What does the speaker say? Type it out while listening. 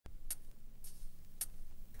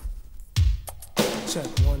Check,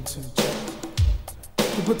 1, 2, check.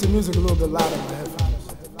 You put the music a little bit louder in my headphones.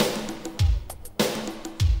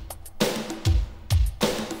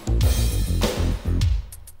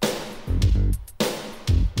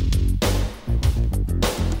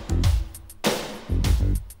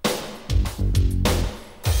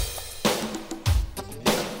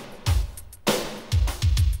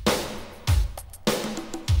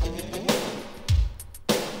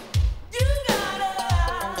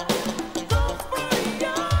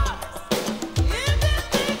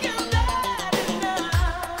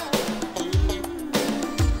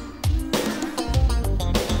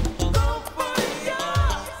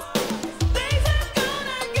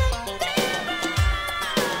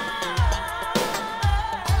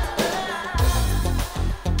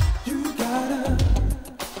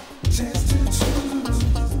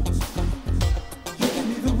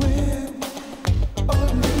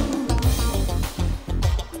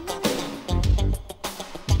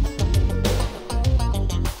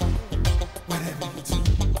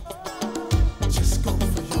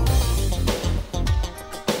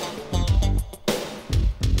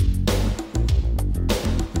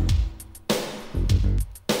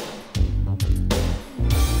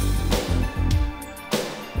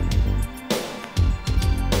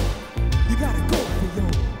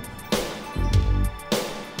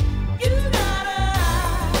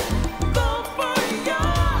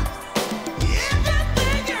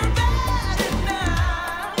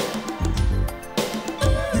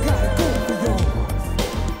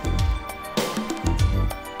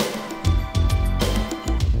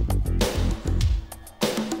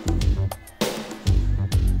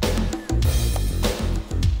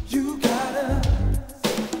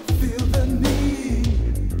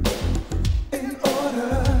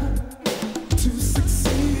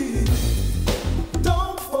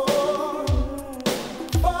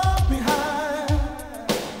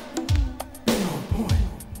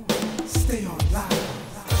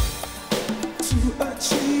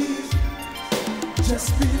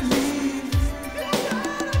 Just believe,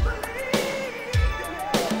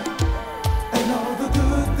 and all the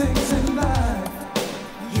good things in life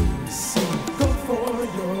you receive. Go for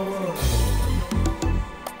yours.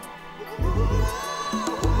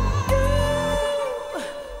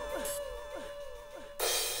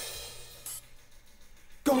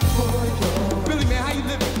 Go for yours. Billy, man, how you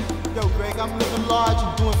living? Yo, Greg, I'm living large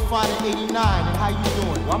and doing fine at 89. And how you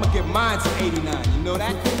doing? Well, I'm gonna get mine to 89. You know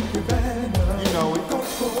that? You know it. Go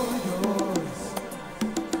for yours.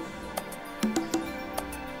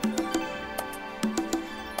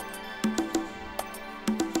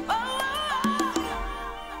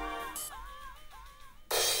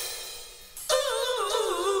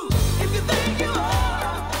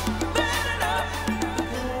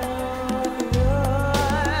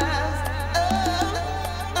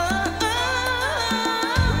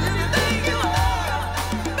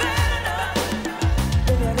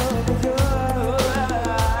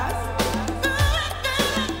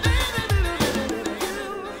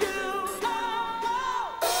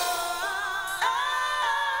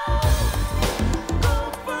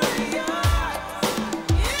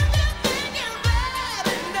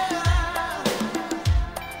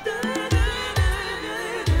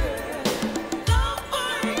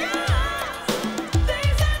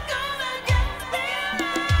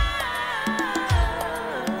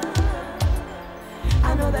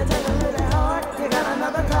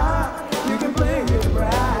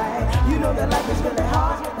 Life is really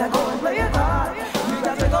hard, now go and play it hard. You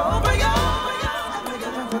got to go for yours.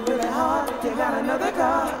 Life is really hard, you got another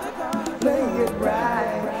card. Play it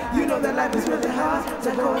right. You know that life is really hard,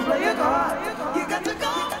 so go and play it hard. You got to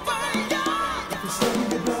go for yours. If you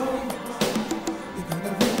say you know.